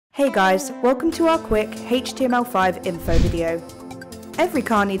Hey guys, welcome to our quick HTML5 info video. Every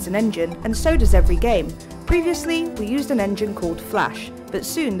car needs an engine, and so does every game. Previously, we used an engine called Flash, but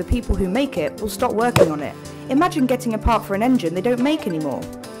soon the people who make it will stop working on it. Imagine getting a part for an engine they don't make anymore.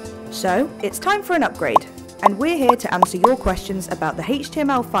 So, it's time for an upgrade, and we're here to answer your questions about the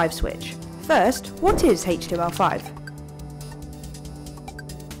HTML5 switch. First, what is HTML5?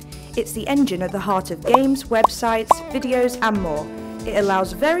 It's the engine at the heart of games, websites, videos and more. It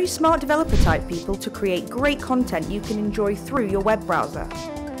allows very smart developer type people to create great content you can enjoy through your web browser.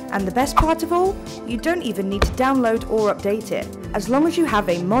 And the best part of all, you don't even need to download or update it. As long as you have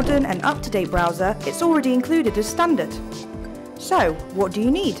a modern and up-to-date browser, it's already included as standard. So, what do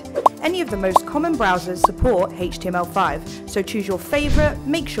you need? Any of the most common browsers support HTML5, so choose your favourite,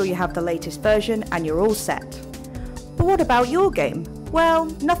 make sure you have the latest version, and you're all set. But what about your game? Well,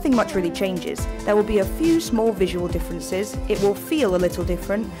 nothing much really changes. There will be a few small visual differences, it will feel a little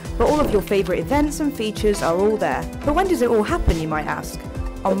different, but all of your favourite events and features are all there. But when does it all happen, you might ask?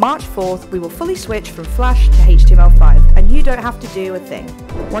 On March 4th, we will fully switch from Flash to HTML5, and you don't have to do a thing.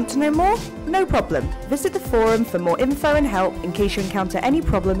 Want to know more? No problem. Visit the forum for more info and help in case you encounter any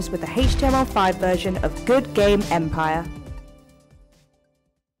problems with the HTML5 version of Goodgame Empire.